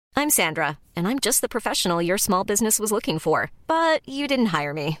I'm Sandra, and I'm just the professional your small business was looking for. But you didn't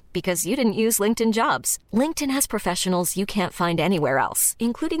hire me because you didn't use LinkedIn Jobs. LinkedIn has professionals you can't find anywhere else,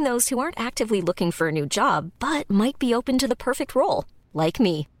 including those who aren't actively looking for a new job, but might be open to the perfect role, like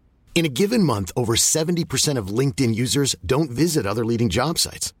me. In a given month, over 70% of LinkedIn users don't visit other leading job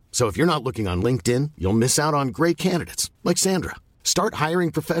sites. So if you're not looking on LinkedIn, you'll miss out on great candidates like Sandra. Start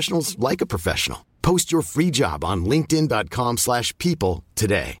hiring professionals like a professional. Post your free job on linkedin.com/people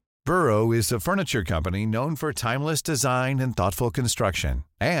today. Burrow is a furniture company known for timeless design and thoughtful construction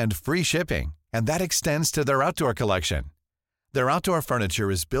and free shipping, and that extends to their outdoor collection. Their outdoor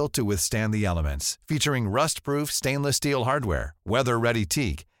furniture is built to withstand the elements, featuring rust-proof stainless steel hardware, weather-ready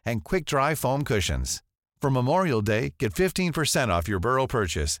teak, and quick-dry foam cushions. For Memorial Day, get 15% off your Burrow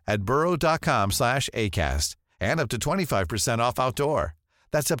purchase at burrow.com/ACAST and up to 25% off outdoor.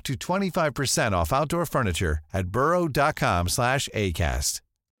 That's up to 25% off outdoor furniture at burrow.com/ACAST.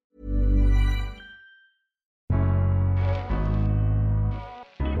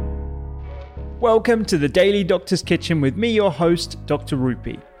 Welcome to the Daily Doctor's Kitchen with me, your host, Dr.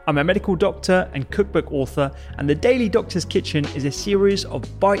 Rupi. I'm a medical doctor and cookbook author, and the Daily Doctor's Kitchen is a series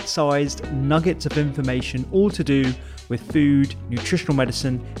of bite-sized nuggets of information all to do with food, nutritional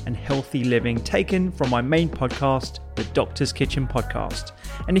medicine, and healthy living, taken from my main podcast, the Doctor's Kitchen Podcast.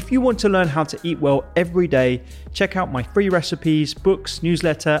 And if you want to learn how to eat well every day, check out my free recipes, books,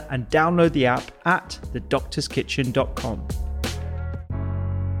 newsletter, and download the app at thedoctorskitchen.com.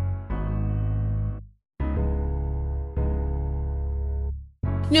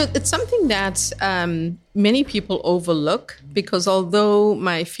 You know, it's something that many people overlook because although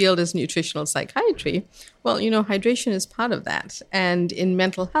my field is nutritional psychiatry, well, you know, hydration is part of that. And in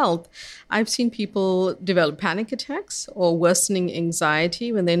mental health, I've seen people develop panic attacks or worsening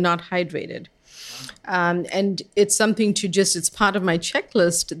anxiety when they're not hydrated. And it's something it's part of my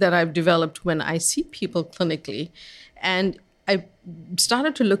checklist that I've developed when I see people clinically. And I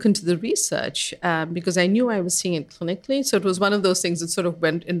started to look into the research because I knew I was seeing it clinically. So it was one of those things that sort of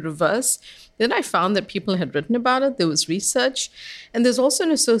went in reverse. Then I found that people had written about it. There was research. And there's also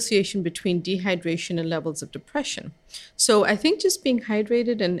an association between dehydration and levels of depression. So I think just being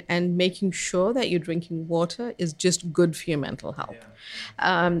hydrated and making sure that you're drinking water is just good for your mental health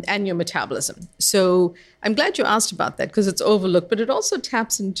and your metabolism. So I'm glad you asked about that because it's overlooked, but it also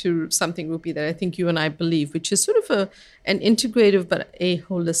taps into something, Rupi, that I think you and I believe, which is sort of an integrative but a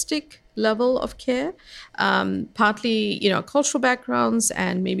holistic level of care, partly, you know, cultural backgrounds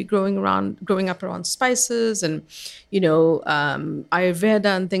and maybe growing up around spices and, you know,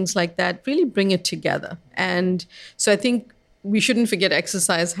 Ayurveda and things like that, really bring it together. And so I think we shouldn't forget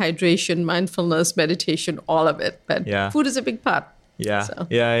exercise, hydration, mindfulness, meditation, all of it. But food is a big part. Yeah, so.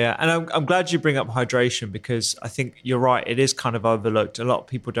 Yeah. And I'm glad you bring up hydration because I think you're right. It is kind of overlooked. A lot of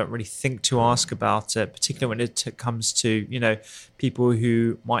people don't really think to ask about it, particularly when it comes to, you know, people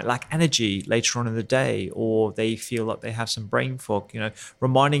who might lack energy later on in the day or they feel like they have some brain fog. You know,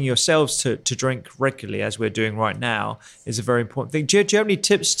 reminding yourselves to drink regularly, as we're doing right now, is a very important thing. Do you have any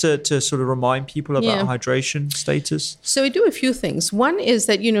tips to sort of remind people about hydration status? So we do a few things. One is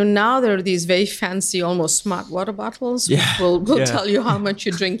that, you know, now there are these very fancy, almost smart water bottles, which will tell you how much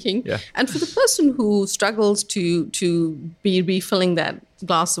you're drinking. And for the person who struggles to be refilling that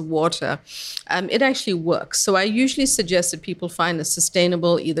glass of water, it actually works. So I usually suggest that people find a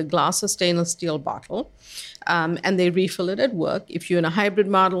sustainable either glass or stainless steel bottle and they refill it at work. If you're in a hybrid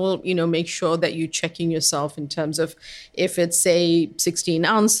model, you know, make sure that you're checking yourself in terms of if it's, say, 16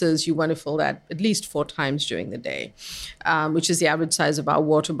 ounces, you want to fill that at least 4 times during the day, which is the average size of our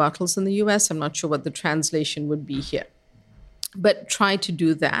water bottles in the US. I'm not sure what the translation would be here. But try to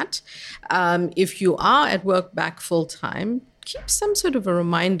do that. If you are at work back full time, keep some sort of a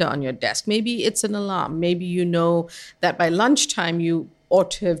reminder on your desk. Maybe it's an alarm. Maybe you know that by lunchtime you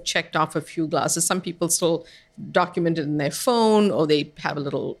ought to have checked off a few glasses. Some people still document it in their phone or they have a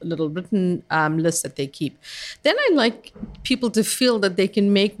little written list that they keep. Then I like people to feel that they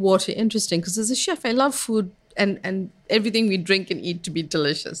can make water interesting because as a chef, I love food and everything we drink and eat to be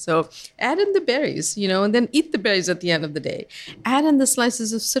delicious. So add in the berries, you know, and then eat the berries at the end of the day. Add in the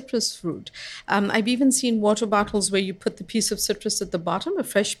slices of citrus fruit. I've even seen water bottles where you put the piece of citrus at the bottom, a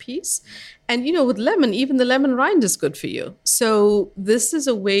fresh piece. And, you know, with lemon, even the lemon rind is good for you. So this is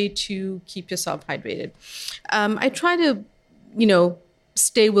a way to keep yourself hydrated. I try to, you know,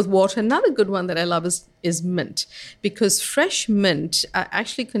 stay with water. Another good one that I love is mint, because fresh mint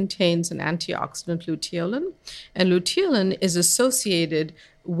actually contains an antioxidant, luteolin, and luteolin is associated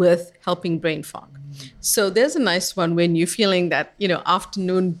with helping brain fog. So there's a nice one when you're feeling that,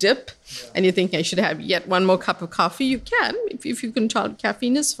 afternoon dip and you think I should have yet one more cup of coffee. You can, if you can tolerate.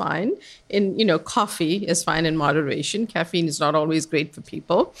 Caffeine is fine. Coffee is fine in moderation. Caffeine is not always great for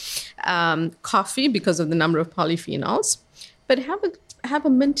people. Coffee, because of the number of polyphenols, but have a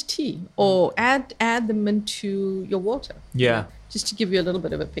mint tea, or add the mint to your water. Yeah. Just to give you a little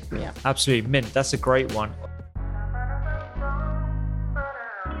bit of a pick-me-up. Absolutely. Mint, that's a great one.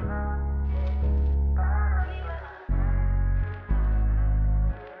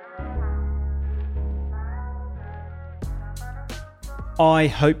 I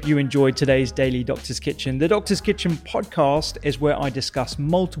hope you enjoyed today's Daily Doctor's Kitchen. The Doctor's Kitchen podcast is where I discuss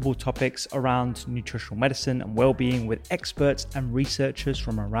multiple topics around nutritional medicine and well-being with experts and researchers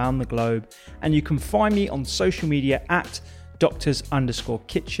from around the globe. And you can find me on social media at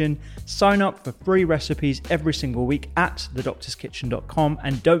doctors_kitchen. Sign up for free recipes every single week at thedoctorskitchen.com.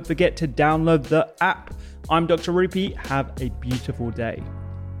 And don't forget to download the app. I'm Dr. Rupy. Have a beautiful day.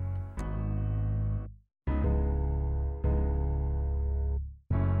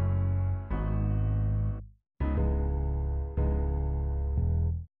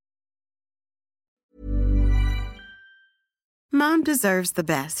 Mom deserves the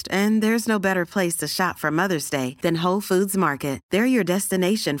best, and there's no better place to shop for Mother's Day than Whole Foods Market. They're your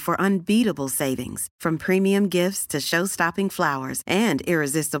destination for unbeatable savings, from premium gifts to show-stopping flowers and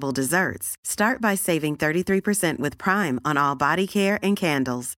irresistible desserts. Start by saving 33% with Prime on all body care and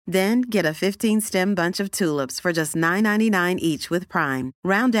candles. Then get a 15-stem bunch of tulips for just $9.99 each with Prime.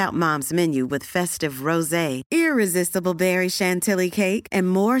 Round out Mom's menu with festive rosé, irresistible berry chantilly cake, and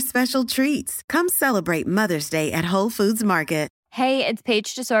more special treats. Come celebrate Mother's Day at Whole Foods Market. Hey, it's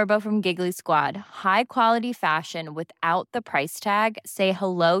Paige DeSorbo from Giggly Squad. High quality fashion without the price tag. Say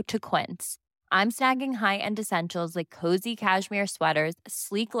hello to Quince. I'm snagging high-end essentials like cozy cashmere sweaters,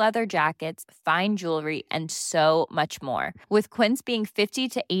 sleek leather jackets, fine jewelry, and so much more. With Quince being 50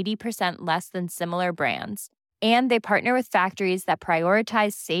 to 80% less than similar brands. And they partner with factories that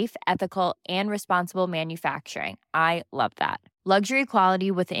prioritize safe, ethical, and responsible manufacturing. I love that. Luxury quality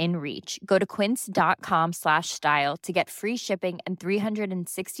within reach. Go to quince.com/style to get free shipping and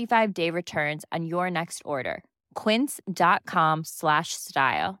 365-day returns on your next order.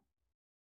 Quince.com/style.